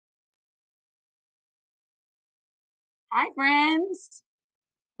Hi, friends.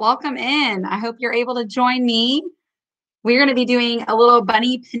 Welcome in. I hope you're able to join me. We're going to be doing a little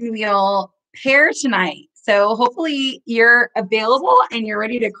bunny pinwheel pair tonight. So hopefully you're available and you're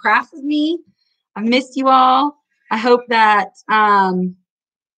ready to craft with me. I've missed you all. I hope that I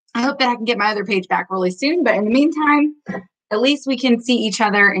can get my other page back really soon. But in the meantime, at least we can see each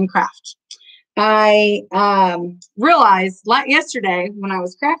other and craft. I realized yesterday when I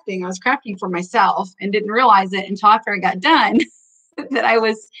was crafting for myself and didn't realize it until after I got done that I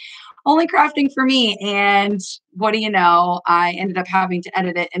was only crafting for me. And what do you know? I ended up having to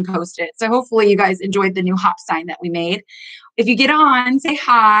edit it and post it. So hopefully you guys enjoyed the new hop sign that we made. If you get on, say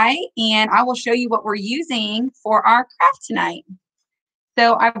hi, and I will show you what we're using for our craft tonight.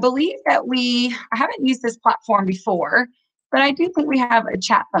 So I believe that I haven't used this platform before, but I do think we have a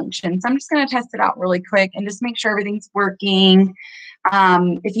chat function. So I'm just going to test it out really quick and just make sure everything's working.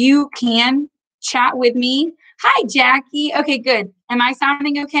 If you can chat with me. Hi, Jackie. Okay, good. Am I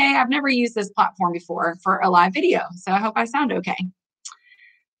sounding okay? I've never used this platform before for a live video, so I hope I sound okay.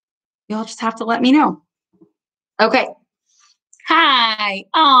 You'll just have to let me know. Okay. Hi.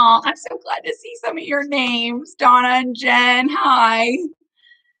 Oh, I'm so glad to see some of your names, Donna and Jen. Hi.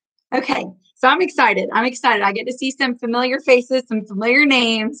 Okay, so I'm excited. I get to see some familiar faces, some familiar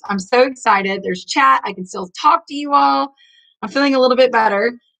names. I'm so excited. There's chat. I can still talk to you all. I'm feeling a little bit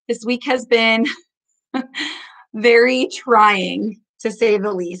better. This week has been very trying, to say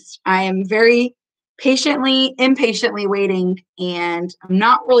the least. I am very impatiently waiting, and I'm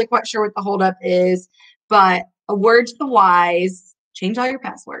not really quite sure what the holdup is, but a word to the wise, change all your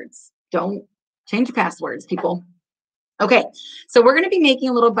passwords. Don't change your passwords, people. Okay, so we're going to be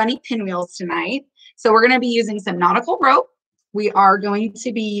making little bunny pinwheels tonight. So we're going to be using some nautical rope. We are going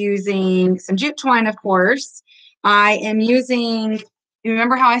to be using some jute twine, of course. I am using, you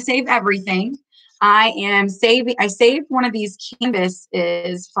remember how I save everything? I saved one of these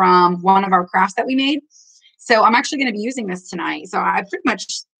canvases from one of our crafts that we made. So I'm actually going to be using this tonight. So I pretty much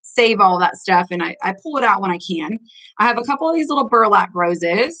save all that stuff and I pull it out when I can. I have a couple of these little burlap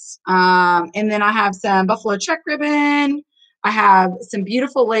roses. And then I have some buffalo check ribbon. I have some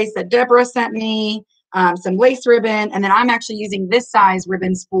beautiful lace that Deborah sent me, some lace ribbon. And then I'm actually using this size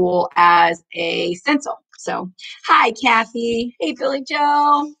ribbon spool as a stencil. So, hi, Kathy. Hey, Billy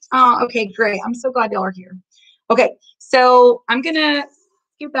Joe. Oh, okay, great. I'm so glad y'all are here. Okay, so I'm going to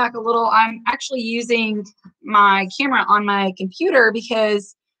get back a little. I'm actually using my camera on my computer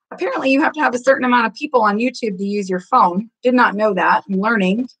because apparently you have to have a certain amount of people on YouTube to use your phone. Did not know that. I'm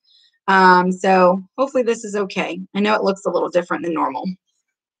learning. So hopefully this is okay. I know it looks a little different than normal.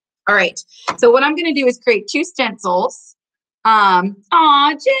 All right. So what I'm going to do is create two stencils. Aw,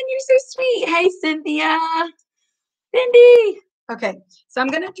 Jen, you're so sweet. Hey, Cynthia. Cindy. Okay. So I'm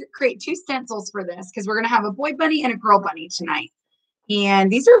going to create two stencils for this because we're going to have a boy bunny and a girl bunny tonight.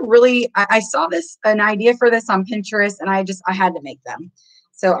 And these are really, I saw an idea for this on Pinterest and I had to make them.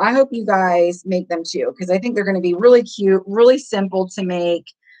 So I hope you guys make them too, because I think they're going to be really cute, really simple to make,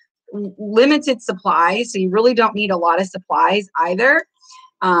 limited supplies. So you really don't need a lot of supplies either.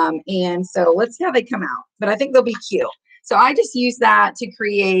 And so let's see how they come out, but I think they'll be cute. So I just use that to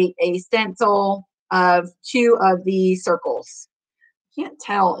create a stencil of two of the circles. I can't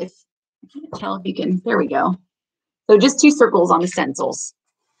tell if you can, there we go. So just two circles on the stencils.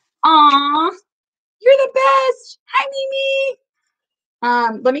 Aw, you're the best. Hi,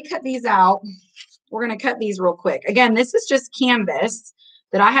 Mimi. Let me cut these out. We're going to cut these real quick. Again, this is just canvas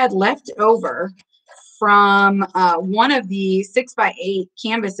that I had left over from one of the 6x8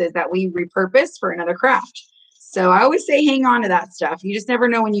 canvases that we repurposed for another craft. So I always say hang on to that stuff. You just never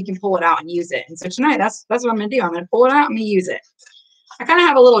know when you can pull it out and use it. And so tonight, that's what I'm going to do. I'm going to pull it out and use it. I kind of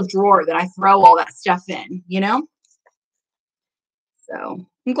have a little drawer that I throw all that stuff in, you know? So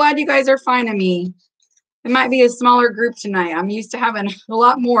I'm glad you guys are finding me. It might be a smaller group tonight. I'm used to having a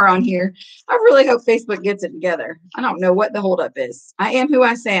lot more on here. I really hope Facebook gets it together. I don't know what the holdup is. I am who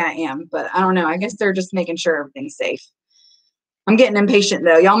I say I am, but I don't know. I guess they're just making sure everything's safe. I'm getting impatient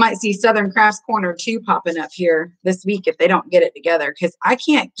though. Y'all might see Southern Crafts Corner 2 popping up here this week if they don't get it together, because I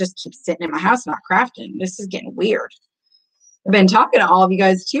can't just keep sitting in my house not crafting. This is getting weird. I've been talking to all of you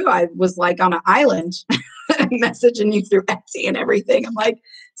guys too. I was like on an island messaging you through Etsy and everything. I'm like,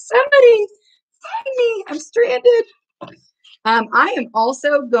 somebody find me. I'm stranded. I am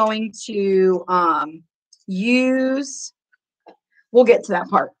also going to use, we'll get to that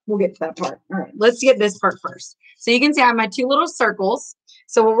part. All right, let's get this part first. So you can see I have my two little circles.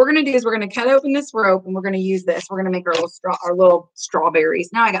 So what we're going to do is we're going to cut open this rope and we're going to use this. We're going to make our little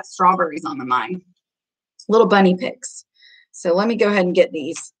strawberries. Now I got strawberries on the mind. Little bunny picks. So let me go ahead and get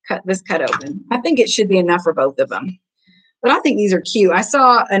cut open. I think it should be enough for both of them. But I think these are cute. I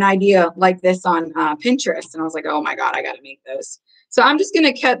saw an idea like this on Pinterest, and I was like, oh my God, I got to make those. So I'm just going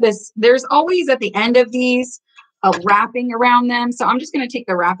to cut this. There's always at the end of these a wrapping around them. So I'm just going to take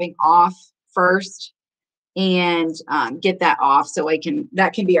the wrapping off first and get that off so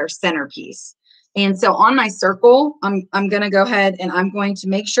that can be our centerpiece. And so on my circle, I'm going to go ahead and I'm going to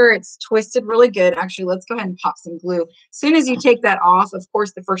make sure it's twisted really good. Actually, let's go ahead and pop some glue. As soon as you take that off, of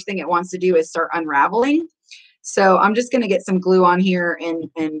course, the first thing it wants to do is start unraveling. So I'm just going to get some glue on here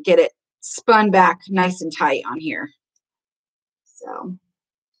and get it spun back nice and tight on here. So,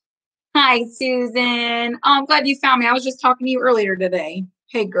 hi, Susan. Oh, I'm glad you found me. I was just talking to you earlier today.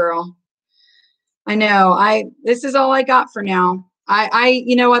 Hey, girl. I know. This is all I got for now.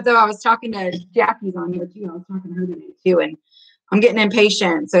 You know what though? I was talking to Jackie's on here too. I was talking to her today too, and I'm getting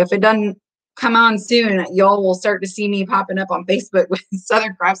impatient. So if it doesn't come on soon, y'all will start to see me popping up on Facebook with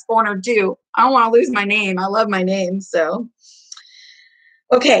Southern Crafts Corner too. I don't want to lose my name. I love my name. So,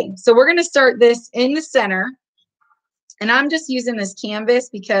 okay. So we're going to start this in the center, and I'm just using this canvas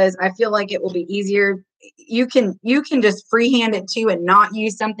because I feel like it will be easier. You can just freehand it too and not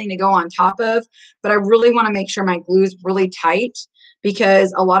use something to go on top of, but I really want to make sure my glue is really tight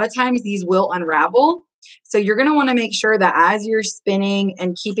because a lot of times these will unravel. So you're going to want to make sure that as you're spinning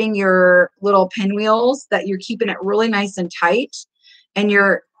and keeping your little pinwheels, that you're keeping it really nice and tight and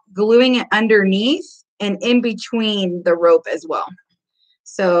you're gluing it underneath and in between the rope as well.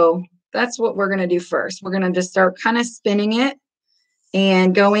 So that's what we're going to do first. We're going to just start kind of spinning it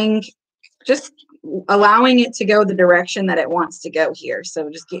and just allowing it to go the direction that it wants to go here. So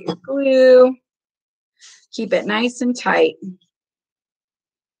just get your glue, keep it nice and tight.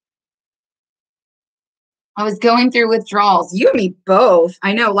 I was going through withdrawals. You and me both.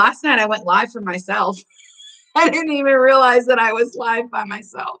 I know. Last night I went live for myself. I didn't even realize that I was live by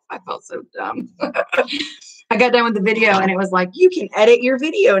myself. I felt so dumb. I got done with the video and it was like, you can edit your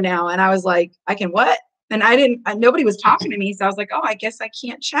video now. And I was like, I can what? And nobody was talking to me. So I was like, oh, I guess I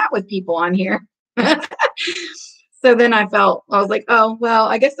can't chat with people on here. So then I was like, oh, well,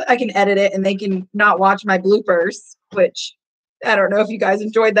 I guess I can edit it and they can not watch my bloopers, which I don't know if you guys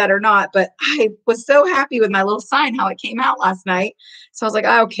enjoyed that or not, but I was so happy with my little sign, how it came out last night. So I was like,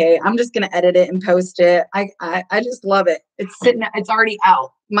 oh, okay, I'm just going to edit it and post it. I just love it. It's already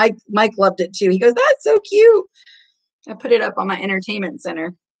out. Mike loved it too. He goes, that's so cute. I put it up on my entertainment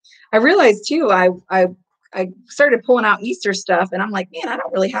center. I realized too, I started pulling out Easter stuff and I'm like, man, I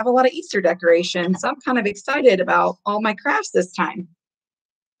don't really have a lot of Easter decorations. So I'm kind of excited about all my crafts this time.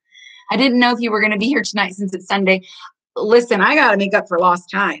 I didn't know if you were going to be here tonight since it's Sunday. Listen, I got to make up for lost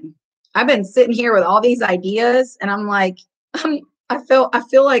time. I've been sitting here with all these ideas and I'm like, I feel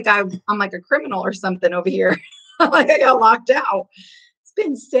like I'm like a criminal or something over here. Like I got locked out. It's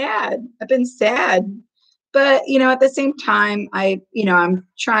been sad. I've been sad. But, at the same time, I'm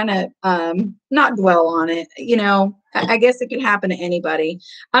trying to not dwell on it. I guess it could happen to anybody.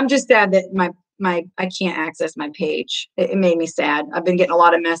 I'm just sad that I can't access my page. It made me sad. I've been getting a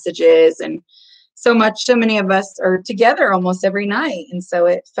lot of messages and so many of us are together almost every night. And so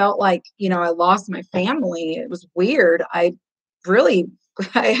it felt like, I lost my family. It was weird. I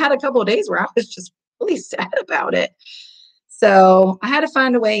had a couple of days where I was just really sad about it. So I had to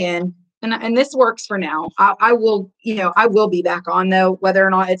find a way in. And this works for now. I will be back on though, whether or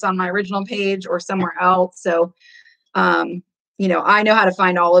not it's on my original page or somewhere else. So, I know how to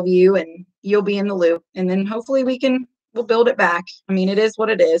find all of you and you'll be in the loop and then hopefully we'll build it back. I mean, it is what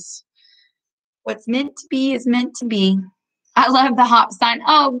it is. What's meant to be is meant to be. I love the hop sign.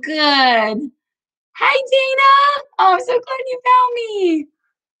 Oh, good. Hi, Dana. Oh, I'm so glad you found me.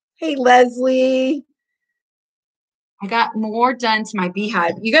 Hey, Leslie. I got more done to my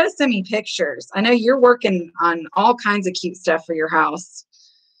beehive. You got to send me pictures. I know you're working on all kinds of cute stuff for your house.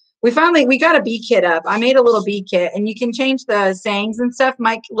 We got a bee kit up. I made a little bee kit and you can change the sayings and stuff,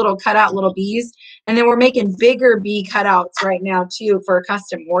 Mike, little cutout little bees. And then we're making bigger bee cutouts right now too for a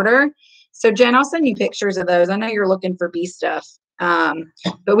custom order. So Jen, I'll send you pictures of those. I know you're looking for bee stuff.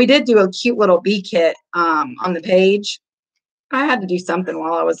 But we did do a cute little bee kit on the page. I had to do something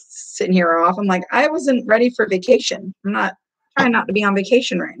while I was sitting here off. I'm like, I wasn't ready for vacation. I'm trying not to be on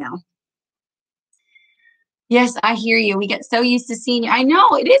vacation right now. Yes, I hear you. We get so used to seeing you. I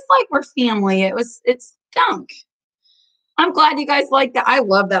know it is like we're family. It's stunk. I'm glad you guys liked that. I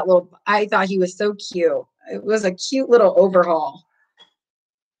love that I thought he was so cute. It was a cute little overhaul.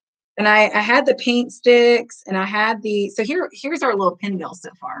 And I had the paint sticks and I had so here's our little pinwheel so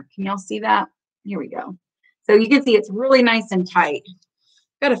far. Can y'all see that? Here we go. So you can see it's really nice and tight.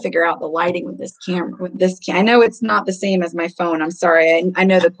 got to figure out the lighting with this camera. I know it's not the same as my phone. I'm sorry. I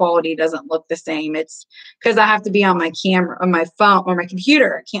know the quality doesn't look the same. It's because I have to be on my camera, on my phone, or my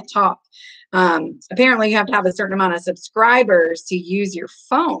computer. I can't talk. Apparently, you have to have a certain amount of subscribers to use your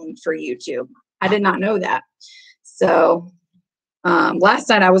phone for YouTube. I did not know that. So last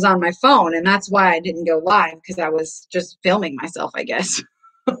night I was on my phone, and that's why I didn't go live, because I was just filming myself, I guess.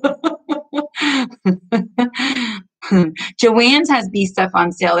 Joann's has bee stuff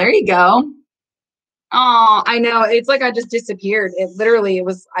on sale. There you go. Oh, I know. It's like I just disappeared. It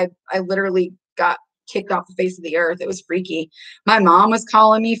was, I literally got kicked off the face of the earth. It was freaky. My mom was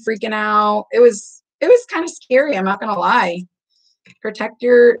calling me, freaking out. It was kind of scary. I'm not going to lie. Protect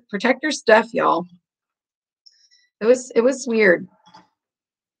your stuff, y'all. It was weird.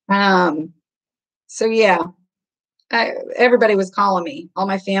 So yeah. Everybody was calling me, all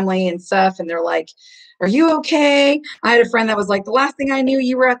my family and stuff, and they're like, "Are you okay?" I had a friend that was like, "The last thing I knew,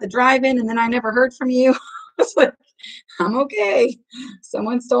 you were at the drive-in, and then I never heard from you." I was like, "I'm okay.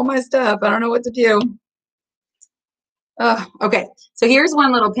 Someone stole my stuff. I don't know what to do." Okay, so here's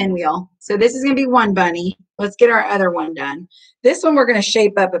one little pinwheel. So this is going to be one bunny. Let's get our other one done. This one we're going to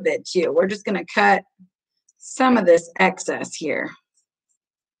shape up a bit too. We're just going to cut some of this excess here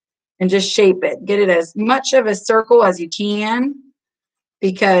and just shape it. Get it as much of a circle as you can,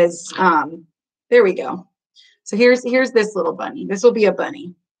 because there we go. So here's this little bunny. This will be a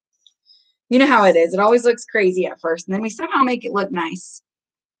bunny. You know how it is. It always looks crazy at first, and then we somehow make it look nice.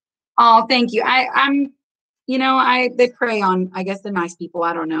 Oh, thank you. I'm you know, they prey on, I guess, the nice people.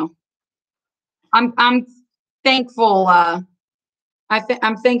 I don't know. I'm thankful. I'm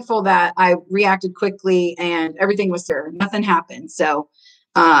thankful that I reacted quickly and everything was there. Nothing happened. So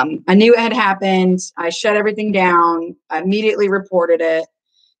I knew it had happened. I shut everything down. I immediately reported it.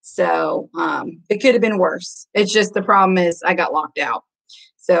 So it could have been worse. It's just the problem is I got locked out.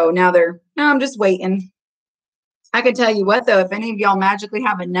 So now I'm just waiting. I can tell you what, though, if any of y'all magically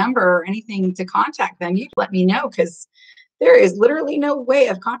have a number or anything to contact them, you let me know, because there is literally no way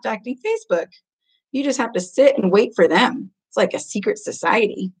of contacting Facebook. You just have to sit and wait for them. It's like a secret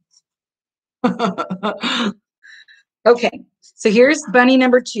society. Okay, so here's bunny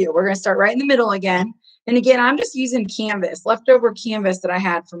number 2. We're going to start right in the middle again. And again, I'm just using canvas, leftover canvas that I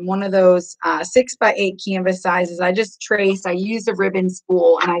had from one of those 6x8 canvas sizes. I just traced, I used a ribbon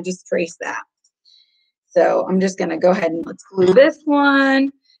spool, and I just traced that. So I'm just going to go ahead and let's glue this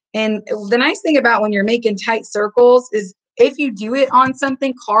one. And the nice thing about when you're making tight circles is if you do it on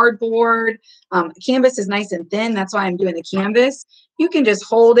something, cardboard, canvas is nice and thin. That's why I'm doing the canvas. You can just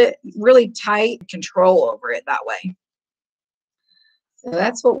hold it really tight, control over it that way. So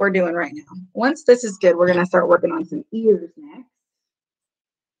that's what we're doing right now. Once this is good, we're going to start working on some ears next.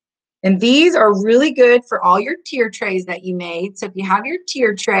 And these are really good for all your tier trays that you made. So if you have your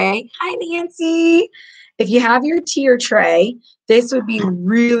tier tray, hi Nancy. If you have your tier tray, this would be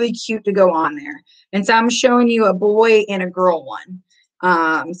really cute to go on there. And so I'm showing you a boy and a girl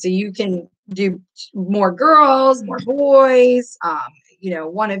one. So you can do more girls, more boys,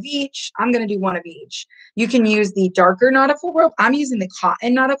 one of each. I'm going to do one of each. You can use the darker nautical rope. I'm using the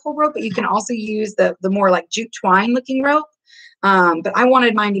cotton nautical rope, but you can also use the more like jute twine looking rope. But I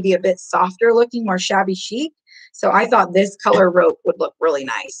wanted mine to be a bit softer looking, more shabby chic. So I thought this color rope would look really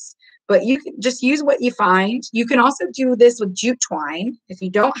nice. But you can just use what you find. You can also do this with jute twine if you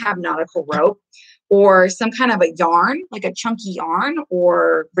don't have nautical rope, or some kind of a yarn, like a chunky yarn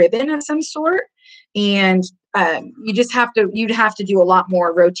or ribbon of some sort. And you'd have to do a lot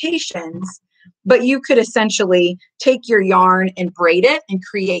more rotations, but you could essentially take your yarn and braid it and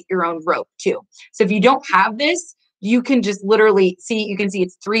create your own rope too. So if you don't have this, you can just literally see, you can see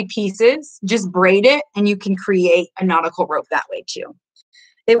it's 3 pieces, just braid it and you can create a nautical rope that way too.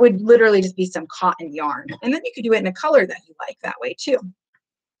 It would literally just be some cotton yarn. And then you could do it in a color that you like that way too.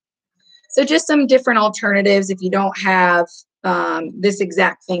 So just some different alternatives if you don't have this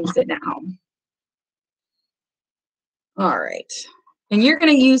exact thing sitting at home. All right. And you're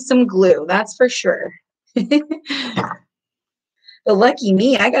going to use some glue, that's for sure. But lucky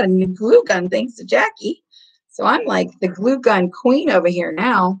me, I got a new glue gun thanks to Jackie. So I'm like the glue gun queen over here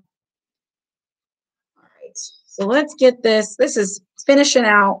now. All right. So let's get this. This is finishing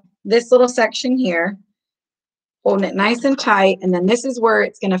out this little section here, holding it nice and tight. And then this is where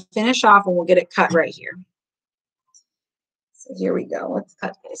it's going to finish off and we'll get it cut right here. So here we go. Let's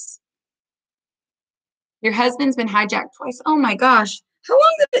cut this. Your husband's been hijacked twice. Oh my gosh. How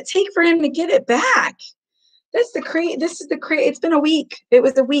long did it take for him to get it back? This is the crate. It's been a week. It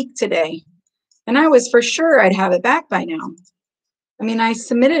was a week today. And I was for sure I'd have it back by now. I mean, I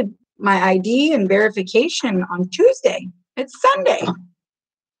submitted my ID and verification on Tuesday. It's Sunday.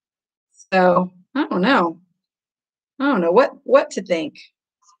 So I don't know. I don't know what to think.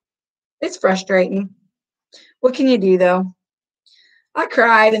 It's frustrating. What can you do though? I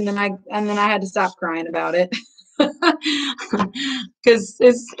cried and then I had to stop crying about it. Because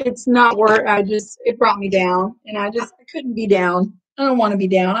it's not work. It brought me down and I couldn't be down. I don't want to be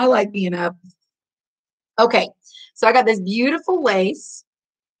down. I like being up. Okay. So I got this beautiful lace.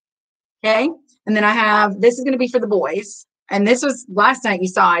 Okay. And then I have, this is going to be for the boys. And this was last night you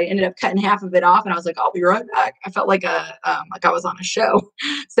saw, I ended up cutting half of it off and I was like, I'll be right back. I felt like like I was on a show.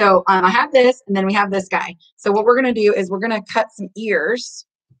 So I have this and then we have this guy. So what we're going to do is we're going to cut some ears.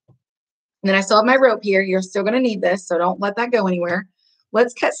 And then I still have my rope here. You're still going to need this. So don't let that go anywhere.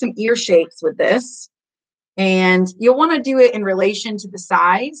 Let's cut some ear shapes with this. And you'll want to do it in relation to the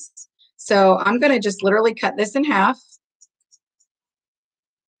size. So I'm going to just literally cut this in half.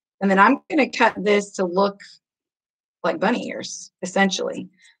 And then I'm going to cut this to look like bunny ears, essentially.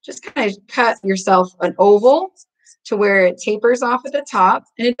 Just kind of cut yourself an oval to where it tapers off at the top.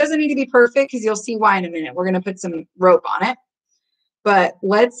 And it doesn't need to be perfect because you'll see why in a minute. We're going to put some rope on it. But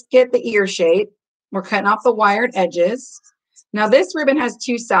let's get the ear shape. We're cutting off the wired edges. Now this ribbon has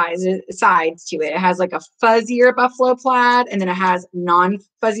two sides to it. It has like a fuzzier buffalo plaid and then it has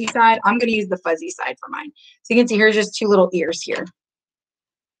non-fuzzy side. I'm going to use the fuzzy side for mine. So you can see here's just two little ears here.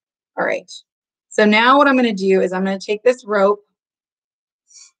 All right. So now what I'm going to do is I'm going to take this rope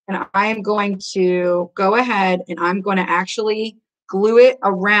and I'm going to go ahead and I'm going to actually glue it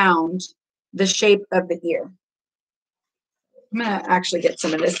around the shape of the ear. I'm going to actually get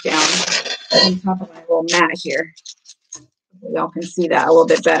some of this down on top of my little mat here. Y'all can see that a little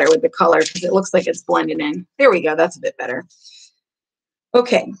bit better with the color because it looks like it's blending in. There we go. That's a bit better.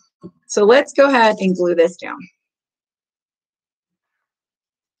 Okay. So let's go ahead and glue this down.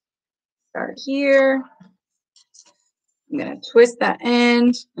 Start here. I'm going to twist that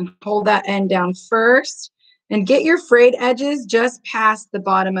end and hold that end down first. And get your frayed edges just past the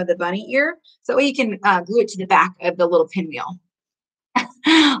bottom of the bunny ear. So you can glue it to the back of the little pinwheel.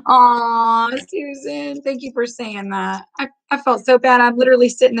 Aw, Susan, thank you for saying that. I felt so bad. I'm literally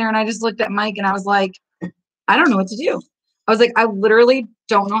sitting there and I just looked at Mike and I was like, I don't know what to do. I was like, I literally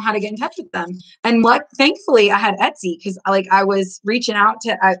don't know how to get in touch with them. And thankfully I had Etsy because I was reaching out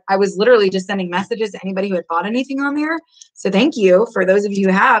to, I was literally just sending messages to anybody who had bought anything on there. So thank you for those of you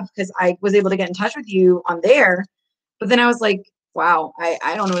who have, because I was able to get in touch with you on there. But then I was like, wow, I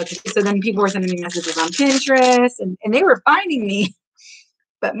don't know what to do. So then people were sending me messages on Pinterest and they were finding me.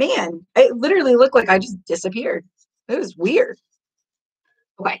 But man, it literally looked like I just disappeared. It was weird.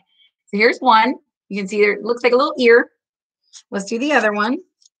 Okay, so here's one. You can see there, it looks like a little ear. Let's do the other one.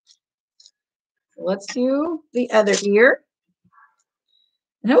 Let's do the other ear.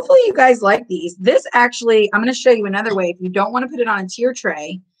 And hopefully you guys like these. This actually, I'm going to show you another way. If you don't want to put it on a tier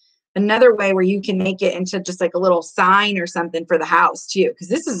tray, another way where you can make it into just like a little sign or something for the house too. Because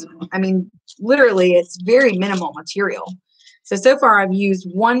this is, I mean, literally it's very minimal material. So far I've used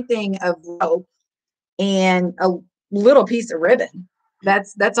one thing of rope and a little piece of ribbon.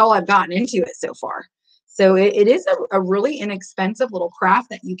 That's all I've gotten into it so far. So it is a really inexpensive little craft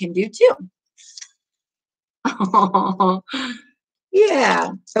that you can do too. Oh,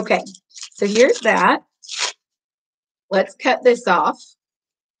 yeah. Okay. So here's that. Let's cut this off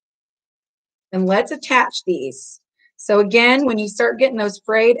and let's attach these. So again, when you start getting those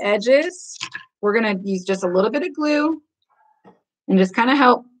frayed edges, we're going to use just a little bit of glue and just kind of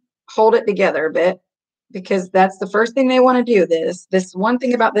help hold it together a bit, because that's the first thing they want to do. This one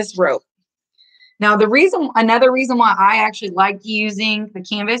thing about this rope. Now, another reason why I actually like using the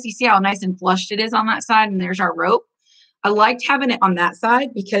canvas, you see how nice and flushed it is on that side, and there's our rope. I liked having it on that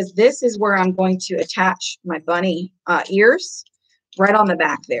side because this is where I'm going to attach my bunny ears right on the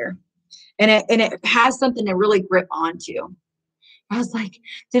back there. And it has something to really grip onto. I was like,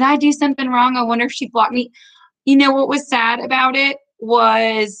 did I do something wrong? I wonder if she blocked me. You know what was sad about it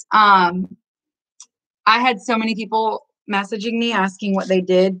was I had so many people messaging me asking what they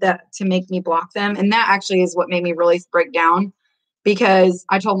did to make me block them. And that actually is what made me really break down, because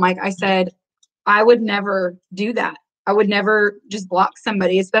I told Mike, I said, I would never do that. I would never just block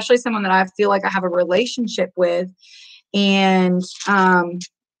somebody, especially someone that I feel like I have a relationship with. And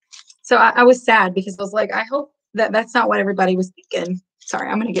so I was sad because I was like, I hope that's not what everybody was thinking. Sorry,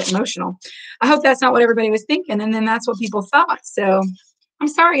 I'm going to get emotional. I hope that's not what everybody was thinking. And then that's what people thought. So I'm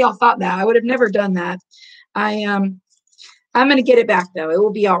sorry y'all thought that. I would have never done that. I'm going to get it back though. It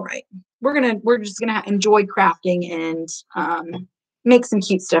will be all right. We're just going to enjoy crafting and make some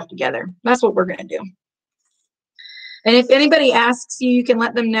cute stuff together. That's what we're going to do. And if anybody asks you, you can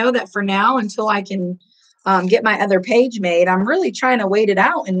let them know that for now, until I can get my other page made. I'm really trying to wait it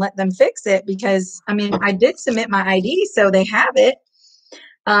out and let them fix it because, I mean, I did submit my ID, so they have it.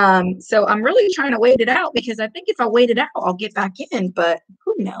 So I'm really trying to wait it out because I think if I wait it out, I'll get back in, but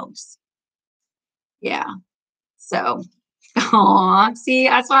who knows? Yeah. So, aw, see,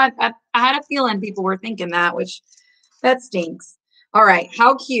 that's why I had a feeling people were thinking that, which that stinks. All right.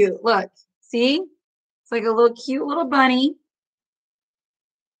 How cute. Look, see, it's like a little cute little bunny.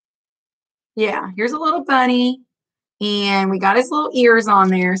 Yeah. Here's a little bunny. And we got his little ears on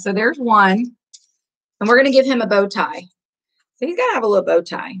there. So there's one. And we're going to give him a bow tie. So he's got to have a little bow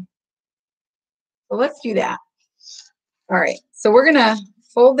tie. So let's do that. All right. So we're going to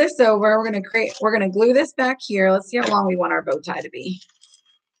fold this over. We're going to glue this back here. Let's see how long we want our bow tie to be.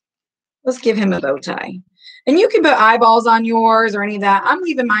 Let's give him a bow tie. And you can put eyeballs on yours or any of that. I'm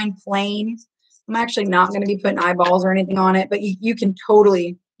leaving mine plain. I'm actually not going to be putting eyeballs or anything on it, but you can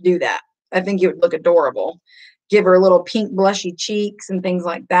totally do that. I think it would look adorable. Give her a little pink blushy cheeks and things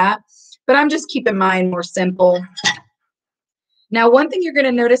like that. But I'm just keeping mine more simple. Now, one thing you're going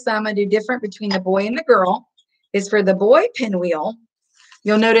to notice that I'm going to do different between the boy and the girl is for the boy pinwheel,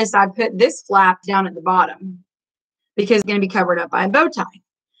 you'll notice I put this flap down at the bottom because it's going to be covered up by a bow tie.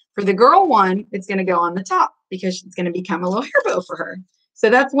 For the girl one, it's going to go on the top because it's going to become a little hair bow for her. So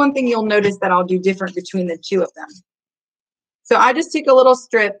that's one thing you'll notice that I'll do different between the two of them. So I just took a little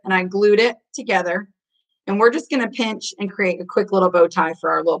strip and I glued it together. And we're just going to pinch and create a quick little bow tie for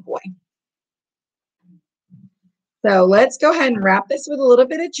our little boy. So let's go ahead and wrap this with a little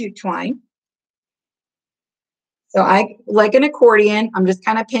bit of jute twine. So like an accordion, I'm just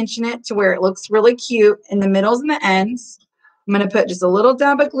kind of pinching it to where it looks really cute in the middles and the ends. I'm going to put just a little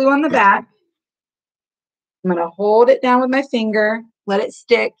dab of glue on the back. I'm going to hold it down with my finger, let it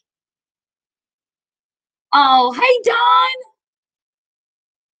stick. Oh, hey, Dawn.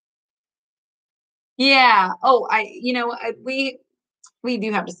 Yeah. Oh, we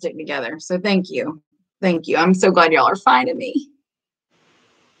do have to stick together. So thank you. Thank you. I'm so glad y'all are finding me.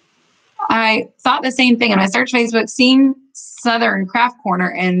 I thought the same thing and I searched Facebook, seen Southern Craft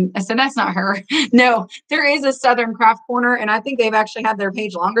Corner, and I said, that's not her. No, there is a Southern Craft Corner, and I think they've actually had their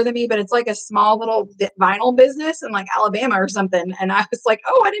page longer than me, but it's like a small little vinyl business in like Alabama or something. And I was like,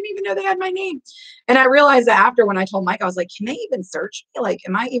 oh, I didn't even know they had my name. And I realized that after when I told Mike, I was like, can they even search me? Like,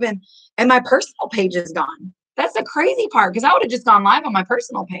 and my personal page is gone. That's the crazy part because I would have just gone live on my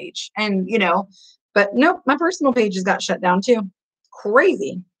personal page and, but nope, my personal pages got shut down too.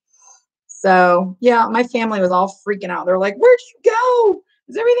 Crazy. So yeah, my family was all freaking out. They're like, where'd you go?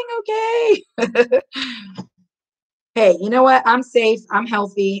 Is everything okay? Hey, you know what? I'm safe. I'm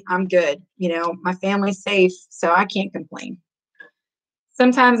healthy. I'm good. My family's safe, so I can't complain.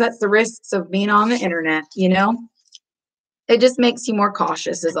 Sometimes that's the risks of being on the internet, It just makes you more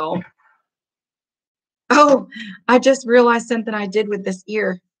cautious is all. Oh, I just realized something I did with this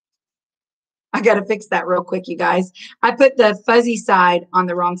ear. I got to fix that real quick, you guys. I put the fuzzy side on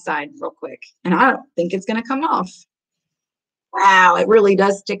the wrong side real quick, and I don't think it's going to come off. Wow, it really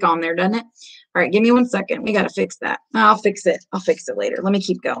does stick on there, doesn't it? All right, give me 1 second. We got to fix that. I'll fix it. I'll fix it later. Let me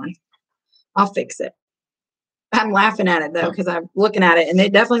keep going. I'll fix it. I'm laughing at it, though, because I'm looking at it, and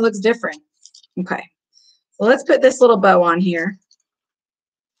it definitely looks different. Okay. So let's put this little bow on here.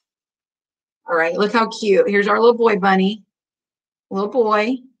 All right, look how cute. Here's our little boy bunny. Little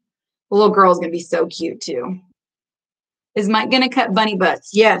boy. The little girl's going to be so cute, too. Is Mike going to cut bunny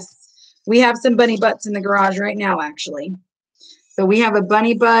butts? Yes. We have some bunny butts in the garage right now, actually. So we have a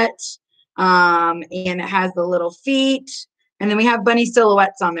bunny butt, and it has the little feet. And then we have bunny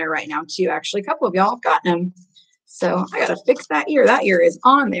silhouettes on there right now, too. Actually, a couple of y'all have gotten them. So I got to fix that ear. That ear is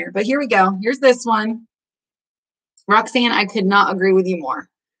on there. But here we go. Here's this one. Roxanne, I could not agree with you more.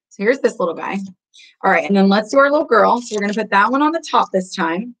 So here's this little guy. All right, and then let's do our little girl. So we're going to put that one on the top this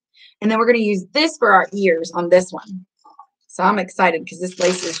time. And then we're going to use this for our ears on this one. So I'm excited because this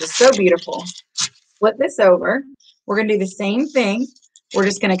lace is just so beautiful. Flip this over. We're going to do the same thing. We're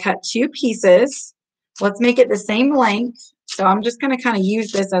just going to cut 2 pieces. Let's make it the same length. So I'm just going to kind of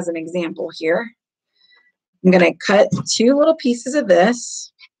use this as an example here. I'm going to cut 2 little pieces of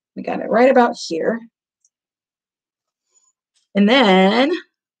this. We got it right about here. And then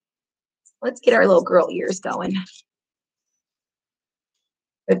let's get our little girl ears going.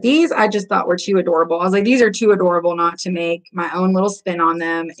 But these I just thought were too adorable. I was like, these are too adorable not to make my own little spin on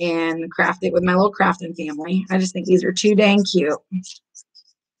them and craft it with my little crafting family. I just think these are too dang cute. And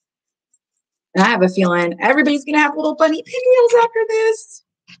I have a feeling everybody's going to have little bunny pinwheels after this.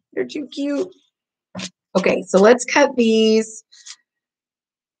 They're too cute. Okay, so let's cut these.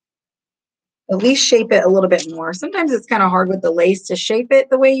 at least shape it a little bit more. Sometimes it's kind of hard with the lace to shape it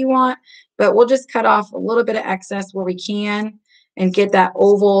the way you want, but we'll just cut off a little bit of excess where we can and get that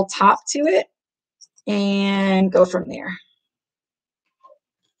oval top to it and go from there.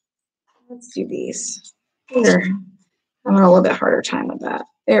 Let's do these. Here, I'm having a little bit harder time with that.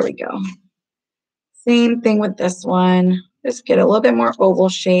 There we go. Same thing with this one. Just get a little bit more oval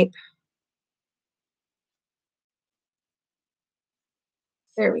shape.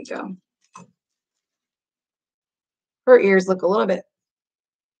 There we go. Her ears look a little bit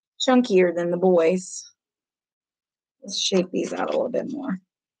chunkier than the boys. Let's shape these out a little bit more.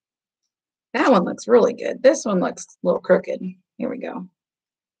 That one looks really good. This one looks a little crooked. Here we go.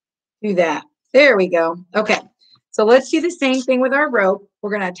 Do that. There we go. Okay. So let's do the same thing with our rope.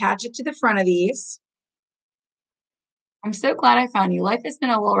 We're going to attach it to the front of these. I'm so glad I found you. Life has been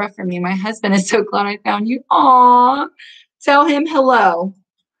a little rough for me. My husband is so glad I found you. Aw. Tell him hello.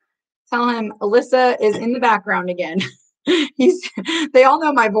 Tell him Alyssa is in the background again. They all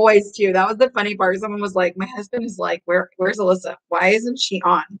know my voice too. That was the funny part. Someone was like, my husband is like, where's Alyssa? Why isn't she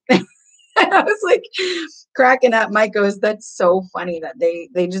on? I was like cracking up. Mike goes, that's so funny that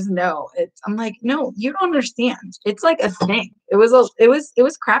they just know. I'm like, no, you don't understand. It's like a thing. It was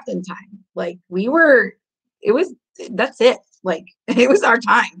crafting time. Like that's it. Like it was our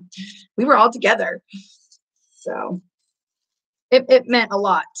time. We were all together. So it meant a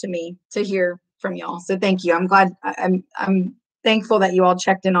lot to me to hear from y'all. So thank you. I'm glad. I'm thankful that you all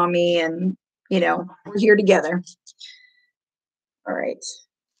checked in on me, and we're here together. All right.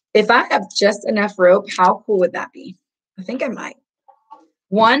 If I have just enough rope, how cool would that be? I think I might.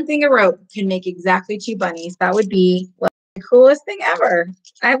 One thing of rope can make exactly 2 bunnies. That would be like the coolest thing ever.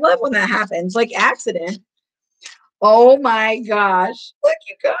 I love when that happens, like accident. Oh my gosh. Look,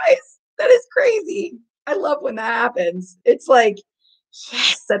 you guys, that is crazy. I love when that happens. It's like,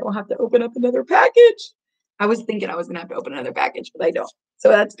 yes, I don't have to open up another package. I was thinking I was going to have to open another package, but I don't. So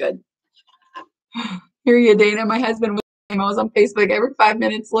that's good. Here you, Dana. My husband was on Facebook every 5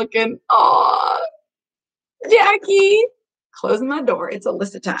 minutes looking. Aw, Jackie. Closing my door. It's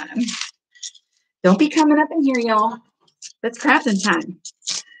Alyssa time. Don't be coming up in here, y'all. It's crafting time.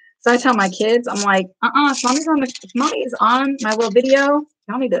 So I tell my kids, I'm like, if mommy is on my little video,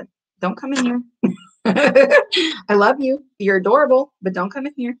 don't come in here. I love you. You're adorable, but don't come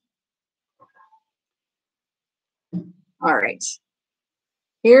in here. All right.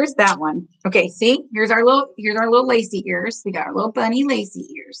 Here's that one. Okay, see, here's our little lacy ears. We got our little bunny lacy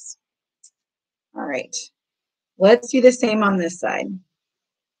ears. All right. Let's do the same on this side.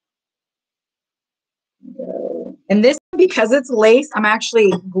 And this, because it's lace, I'm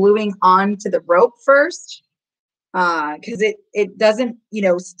actually gluing onto the rope first. Because it doesn't,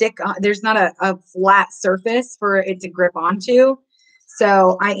 stick on, there's not a flat surface for it to grip onto.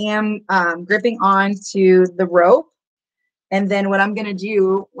 So I am gripping onto the rope. And then what I'm going to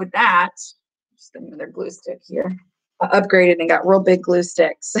do with that, just another glue stick here. I upgraded and got real big glue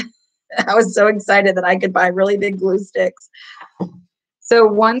sticks. I was so excited that I could buy really big glue sticks. So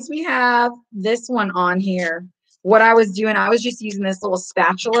once we have this one on here, what I was doing, I was just using this little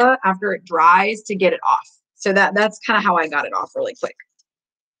spatula after it dries to get it off. So that's kind of how I got it off really quick.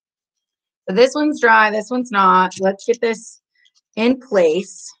 So this one's dry, this one's not. Let's get this in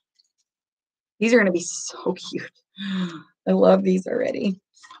place. These are going to be so cute. I love these already.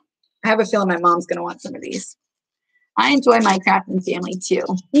 I have a feeling my mom's going to want some of these. I enjoy my crafting family too.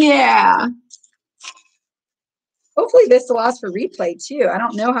 Yeah. Hopefully this allows for replay too. I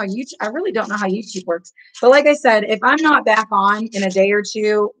really don't know how YouTube works. But like I said, if I'm not back on in a day or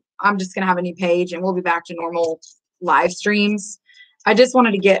two, I'm just going to have a new page and we'll be back to normal live streams. I just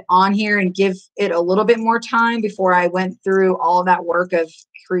wanted to get on here and give it a little bit more time before I went through all of that work of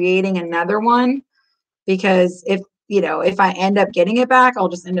creating another one. Because if I end up getting it back, I'll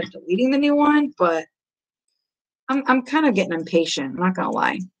just end up deleting the new one. But I'm kind of getting impatient. I'm not going to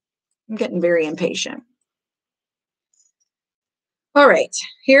lie. I'm getting very impatient. All right,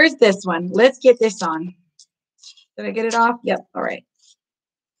 here's this one. Let's get this on. Did I get it off? Yep. All right.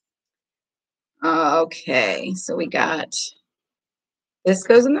 Okay, so we got this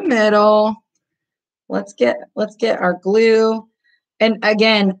goes in the middle. Let's get our glue. And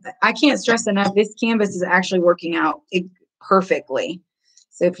again, I can't stress enough, this canvas is actually working out perfectly.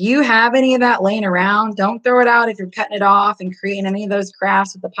 So if you have any of that laying around, don't throw it out if you're cutting it off and creating any of those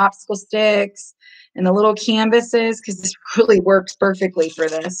crafts with the popsicle sticks and the little canvases, because this really works perfectly for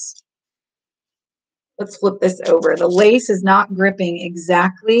this. Let's flip this over. The lace is not gripping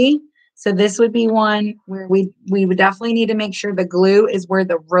exactly. So this would be one where we would definitely need to make sure the glue is where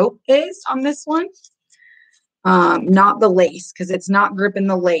the rope is on this one. not the lace, because it's not gripping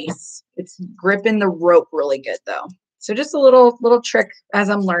the lace. It's gripping the rope really good though. So just a little trick as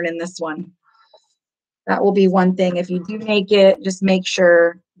I'm learning this one. That will be one thing. If you do make it, just make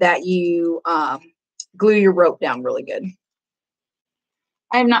sure that you glue your rope down really good.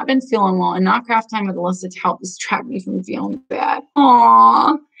 I have not been feeling well, and not craft time with Alyssa to help distract me from feeling bad.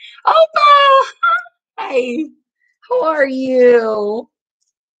 Aww. Opa! Hi. How are you?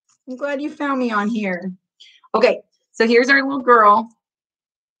 I'm glad you found me on here. Okay, so here's our little girl.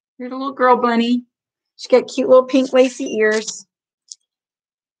 Here's a little girl bunny. She's got cute little pink lacy ears.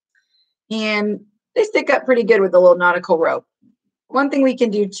 And they stick up pretty good with the little nautical rope. One thing we can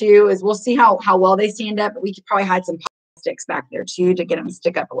do too is we'll see how well they stand up, but we could probably hide some sticks back there too to get them to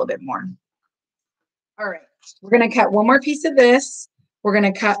stick up a little bit more. All right, we're going to cut one more piece of this. We're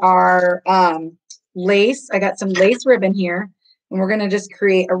going to cut our lace. I got some lace ribbon here, and we're going to just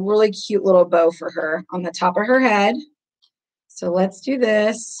create a really cute little bow for her on the top of her head. So let's do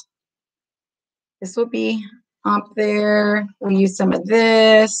this. This will be up there. We'll use some of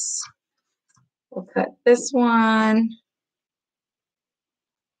this. We'll cut this one.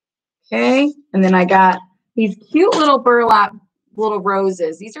 Okay, and then I got these cute little burlap little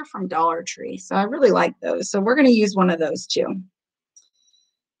roses. These are from Dollar Tree, so I really like those. So we're going to use one of those too.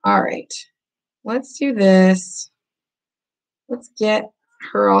 All right, let's do this. Let's get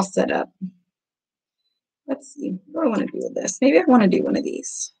her all set up. Let's see, what do I want to do with this? Maybe I want to do one of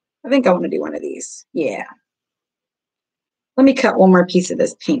these. I think I want to do one of these. Yeah. Let me cut one more piece of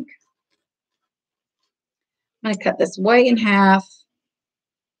this pink. I'm going to cut this white in half.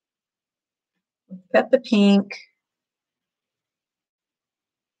 Cut the pink.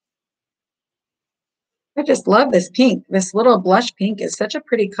 I just love this pink. This little blush pink is such a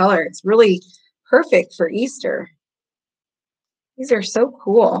pretty color. It's really perfect for Easter. These are so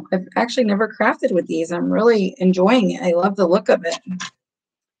cool. I've actually never crafted with these. I'm really enjoying it. I love the look of it.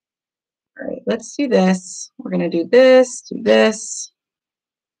 All right, let's do this. We're going to do this, do this.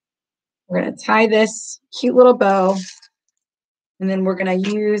 We're going to tie this cute little bow. And then we're going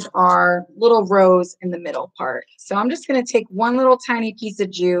to use our little rose in the middle part. So I'm just going to take one little tiny piece of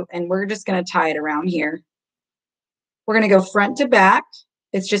jute and we're just going to tie it around here. We're going to go front to back.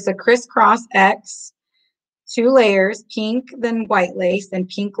 It's just a crisscross X, 2 layers, pink, then white lace, then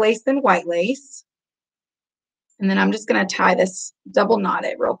pink lace, then white lace. And then I'm just going to tie this, double knot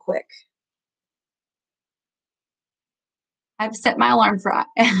it real quick. I've set my alarm for,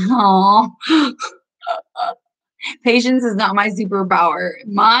 oh. Patience is not my superpower.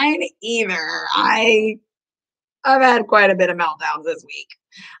 Mine either. I've had quite a bit of meltdowns this week.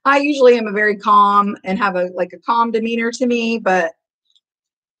 I usually am a very calm and have a calm demeanor to me, but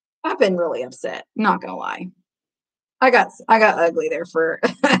I've been really upset. I'm not gonna lie. I got ugly there for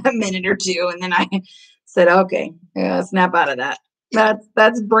a minute or two, and then I said, okay, yeah, snap out of that.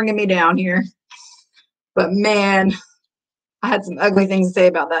 That's bringing me down here. But man, I had some ugly things to say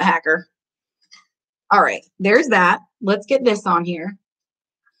about that hacker. All right, there's that. Let's get this on here.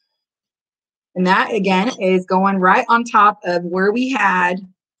 And that, again, is going right on top of where we had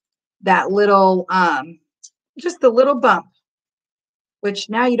that little, just the little bump, which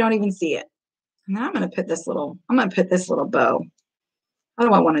now you don't even see it. And then I'm going to put this little bow. How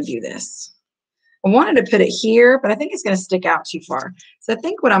do I want to do this? I wanted to put it here, but I think it's going to stick out too far. So I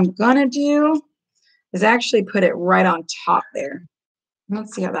think what I'm going to do is actually put it right on top there.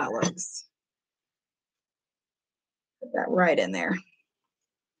 Let's see how that looks. Put that right in there.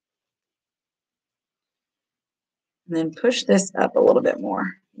 And then push this up a little bit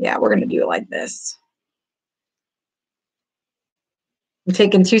more. Yeah, we're going to do it like this. I'm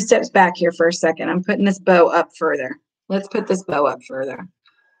taking 2 steps back here for a second. I'm putting this bow up further. Let's put this bow up further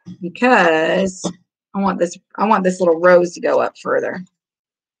because I want this little rose to go up further.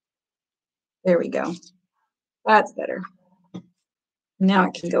 There we go. That's better. Now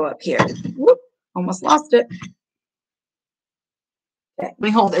it can go up here. Whoop, almost lost it. Okay, let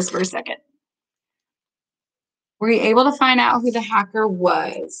me hold this for a second. Were you able to find out who the hacker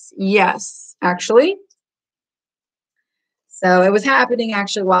was? Yes, actually. So it was happening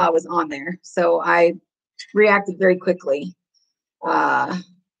actually while I was on there. So I reacted very quickly. I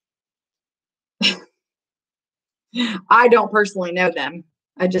don't personally know them.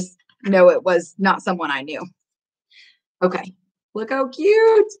 I just know it was not someone I knew. Okay, look how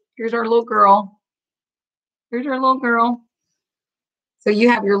cute. Here's our little girl. Here's our little girl. So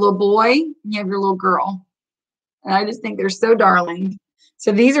you have your little boy, and you have your little girl. And I just think they're so darling.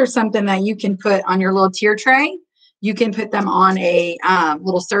 So these are something that you can put on your little tier tray. You can put them on a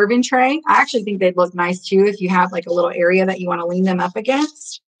little serving tray. I actually think they'd look nice too if you have like a little area that you want to lean them up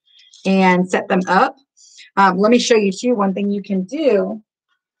against and set them up. Let me show you too, one thing you can do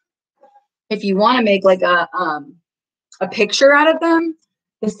if you want to make like a picture out of them.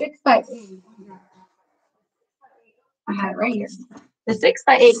 The 6x8, I have it right here. The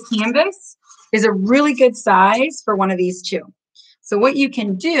 6x8 canvas is a really good size for one of these too. So what you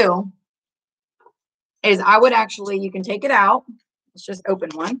can do is you can take it out. Let's just open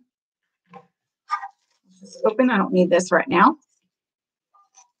one. Just open, I don't need this right now.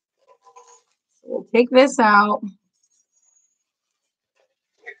 So we'll take this out.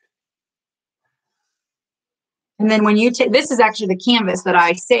 And then when you take, this is actually the canvas that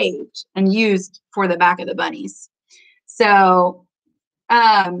I saved and used for the back of the bunnies. So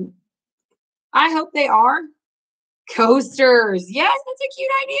I hope they are coasters. Yes, that's a cute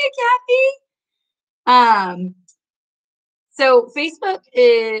idea, Kathy. So Facebook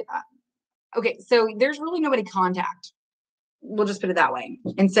is, okay, so there's really nobody contact. We'll just put it that way.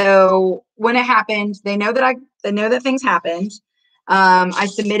 And so when it happened, they know that things happened. I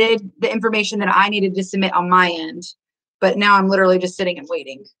submitted the information that I needed to submit on my end, but now I'm literally just sitting and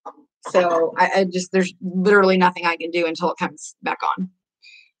waiting. So there's literally nothing I can do until it comes back on.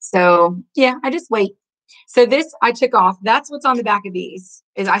 So yeah, I just wait. So this I took off. That's what's on the back of these,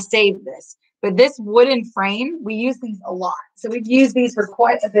 is I saved this. But this wooden frame, we use these a lot. So we've used these for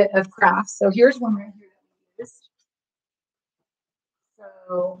quite a bit of crafts. So here's one right here that we used.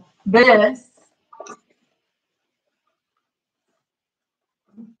 So this,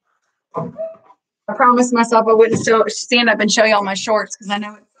 I promised myself I wouldn't stand up and show y'all my shorts because I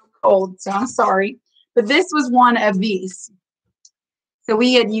know it's so cold, so I'm sorry. But this was one of these. So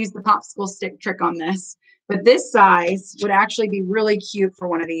we had used the popsicle stick trick on this, but this size would actually be really cute for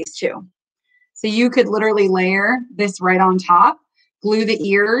one of these too. So you could literally layer this right on top, glue the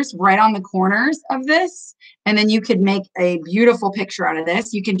ears right on the corners of this, and then you could make a beautiful picture out of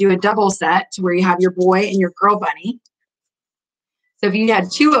this. You can do a double set to where you have your boy and your girl bunny. So if you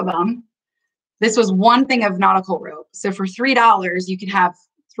had two of them, this was one thing of nautical rope. So for $3, you could have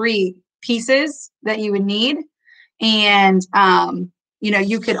 3 pieces that you would need. And,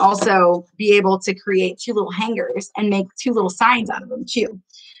 you could also be able to create 2 little hangers and make 2 little signs out of them too.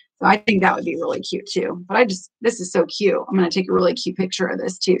 So I think that would be really cute too. But this is so cute. I'm going to take a really cute picture of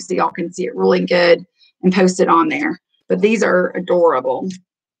this too, so y'all can see it really good and post it on there. But these are adorable.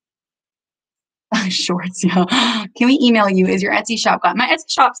 Shorts, yeah. Can we email you? Is your Etsy shop gone? My Etsy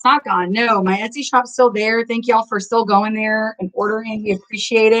shop's not gone. No, my Etsy shop's still there. Thank y'all for still going there and ordering. We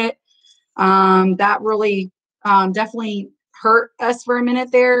appreciate it. That really definitely hurt us for a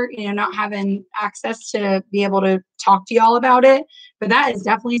minute there, not having access to be able to talk to y'all about it. But that is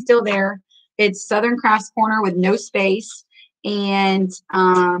definitely still there. It's Southern Crafts Corner with no space. And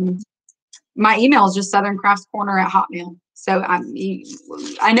my email is just southerncraftscorner@hotmail. So I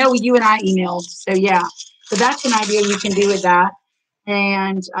know you and I emailed. So yeah, so that's an idea you can do with that,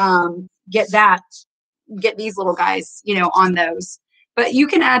 and get these little guys, on those. But you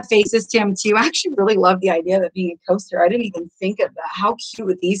can add faces to them too. I actually really love the idea of it being a coaster. I didn't even think of that. How cute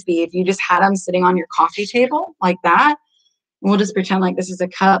would these be if you just had them sitting on your coffee table like that? And we'll just pretend like this is a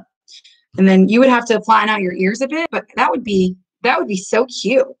cup. And then you would have to flatten out your ears a bit, but that would be so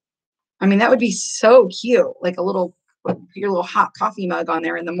cute. I mean, that would be so cute, like your little hot coffee mug on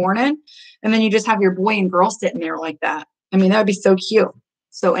there in the morning. And then you just have your boy and girl sitting there like that. I mean, that would be so cute.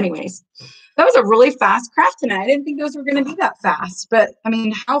 So anyways, that was a really fast craft tonight. I didn't think those were going to be that fast, but I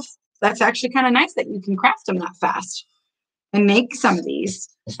mean, that's actually kind of nice that you can craft them that fast and make some of these.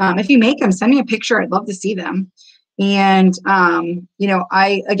 If you make them, send me a picture. I'd love to see them. And, if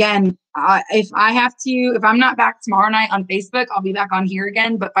I'm not back tomorrow night on Facebook, I'll be back on here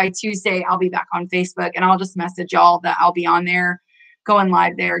again. But by Tuesday, I'll be back on Facebook, and I'll just message y'all that I'll be on there, going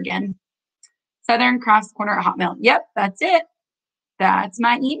live there again. Southern Crafts Corner at Hotmail. Yep, that's it. That's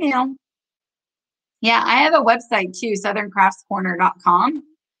my email. Yeah, I have a website too, southerncraftscorner.com.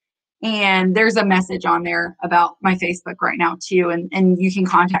 And there's a message on there about my Facebook right now too. And you can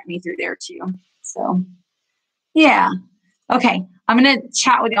contact me through there too. So yeah. Okay. I'm going to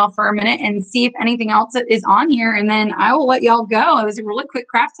chat with y'all for a minute and see if anything else is on here. And then I will let y'all go. It was a really quick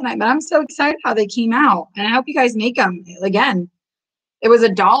craft tonight, but I'm so excited how they came out. And I hope you guys make them. Again, it was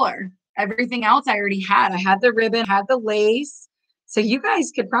 $1. Everything else I already had. I had the ribbon, had the lace. So you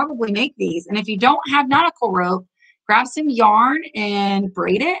guys could probably make these. And if you don't have nautical rope, grab some yarn and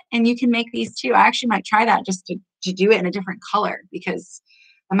braid it, and you can make these too. I actually might try that just to do it in a different color, because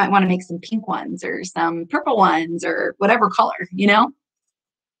I might want to make some pink ones or some purple ones or whatever color,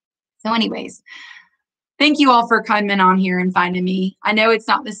 So anyways, thank you all for coming on here and finding me. I know it's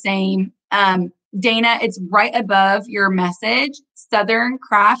not the same. Dana, it's right above your message, Southern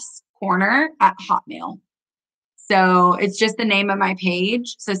Crafts Corner at Hotmail. So it's just the name of my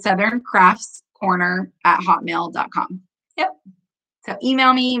page. So southerncraftscorner@hotmail.com. Yep. So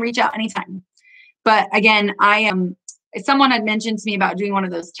email me, reach out anytime. But again, someone had mentioned to me about doing one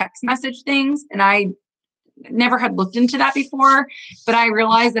of those text message things, and I never had looked into that before, but I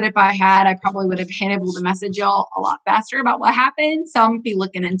realized that if I had, I probably would have been able to message y'all a lot faster about what happened. So I'm going to be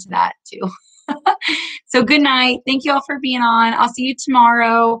looking into that too. So good night. Thank you all for being on. I'll see you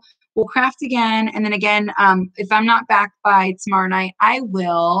tomorrow. We'll craft again. And then again, if I'm not back by tomorrow night, I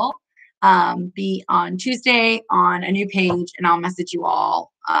will be on Tuesday on a new page, and I'll message you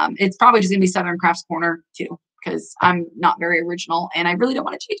all. It's probably just going to be Southern Crafts Corner too, because I'm not very original and I really don't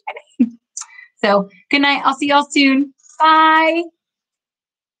want to change my name. So good night. I'll see y'all soon. Bye.